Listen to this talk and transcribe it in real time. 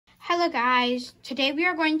Hello guys, today we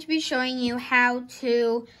are going to be showing you how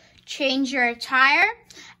to change your tire,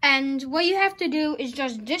 and what you have to do is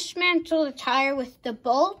just dismantle the tire with the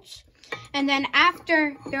bolts, and then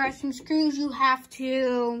after there are some screws you have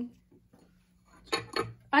to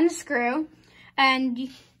unscrew, and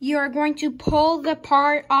you're going to pull the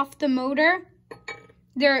part off the motor.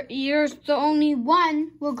 There's the only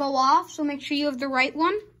one will go off, so make sure you have the right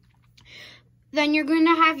one. Then you're going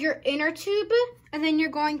to have your inner tube, and then you're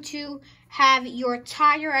going to have your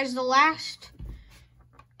tire as the last,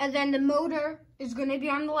 and then the motor is going to be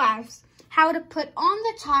on the last. How to put on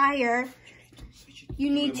the tire: you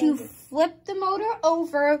need to flip the motor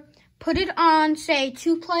over, put it on, say,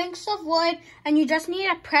 2 planks of wood, and you just need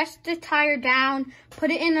to press the tire down,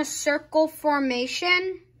 put it in a circle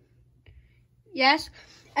formation. Yes,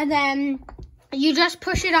 and then you just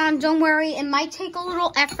push it on. Don't worry, it might take a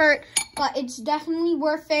little effort, but it's definitely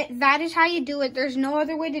worth it. That is how you do it. There's no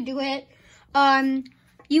other way to do it.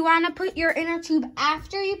 You want to put your inner tube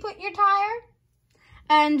after you put your tire,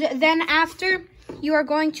 and then after you are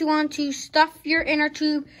going to want to stuff your inner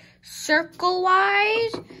tube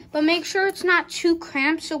circle-wise, but make sure it's not too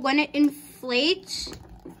cramped so when it inflates,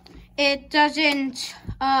 it doesn't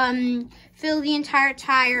fill the entire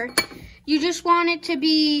tire. You just want it to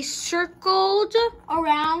be circled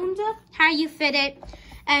around how you fit it.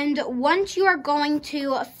 And once you are going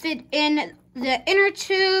to fit in the inner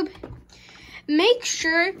tube, make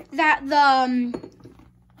sure that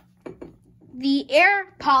the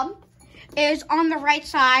air pump is on the right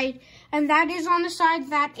side, and that is on the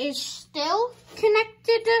side that is still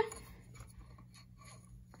connected.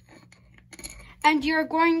 And you're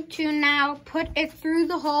going to now put it through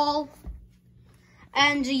the hole,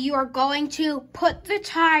 and you are going to put the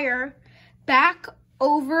tire back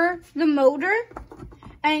over the motor,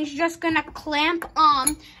 and it's just gonna clamp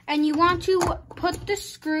on, and you want to put the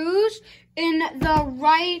screws in the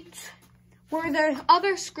right, where the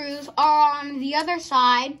other screws are on the other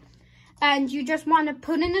side, and you just want to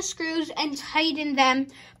put in the screws and tighten them,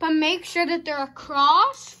 but make sure that they're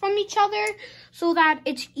across from each other so that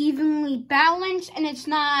it's evenly balanced and it's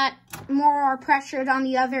not more pressured on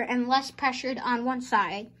the other and less pressured on one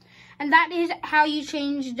side. And that is how you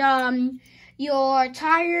change your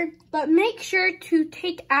tire. But make sure to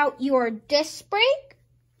take out your disc brake.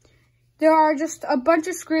 There are just a bunch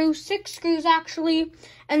of screws, 6 screws actually,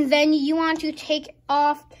 and then you want to take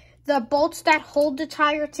off the bolts that hold the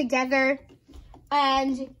tire together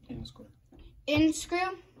and in screw.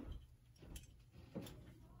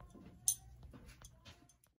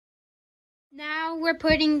 Now we're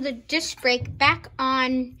putting the disc brake back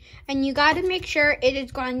on, and you got to make sure it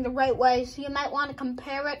is going the right way. So you might want to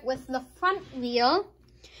compare it with the front wheel,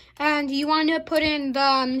 and you want to put in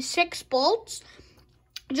the 6 bolts.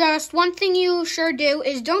 Just one thing you sure do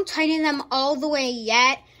is don't tighten them all the way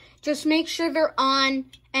yet. Just make sure they're on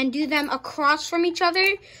and do them across from each other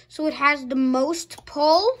so it has the most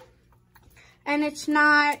pull and it's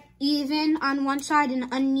not even on one side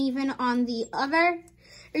and uneven on the other.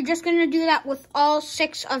 You're just going to do that with all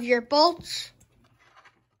 6 of your bolts.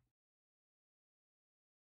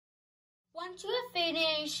 Once you have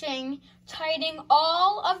finishing tightening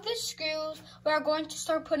all of the screws, we are going to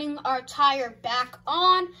start putting our tire back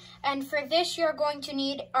on. And for this, you're going to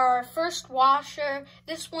need our first washer.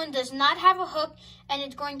 This one does not have a hook, and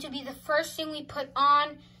it's going to be the first thing we put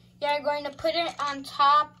on. You're going to put it on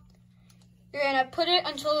top. You're going to put it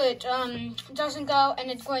until it doesn't go, and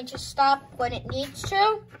it's going to stop when it needs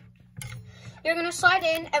to. You're going to slide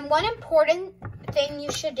in, and one important thing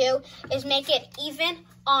you should do is make it even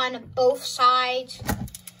on both sides.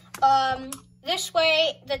 This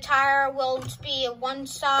way, the tire won't be one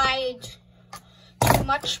side too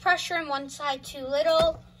much pressure and one side too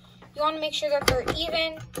little. You want to make sure that they're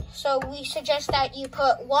even, so we suggest that you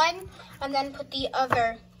put one and then put the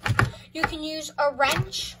other. You can use a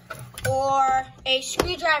wrench or a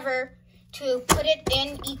screwdriver to put it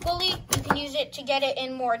in equally. You can use it to get it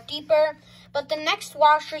in more deeper. But the next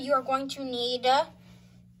washer you are going to need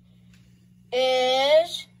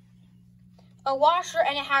is a washer,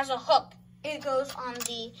 and it has a hook. It goes on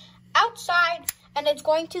the outside, and it's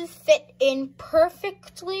going to fit in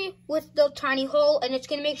perfectly with the tiny hole, and it's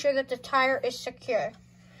going to make sure that the tire is secure.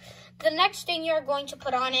 The next thing you're going to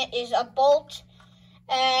put on it is a bolt,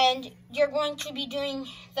 and you're going to be doing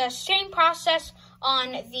the same process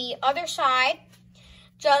on the other side.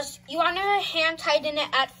 Just, you want to hand tighten it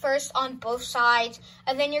at first on both sides,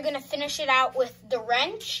 and then you're going to finish it out with the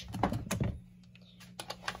wrench.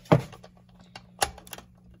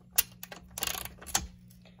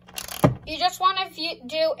 You just want to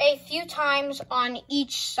do a few times on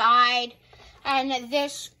each side. And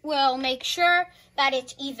this will make sure that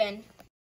it's even.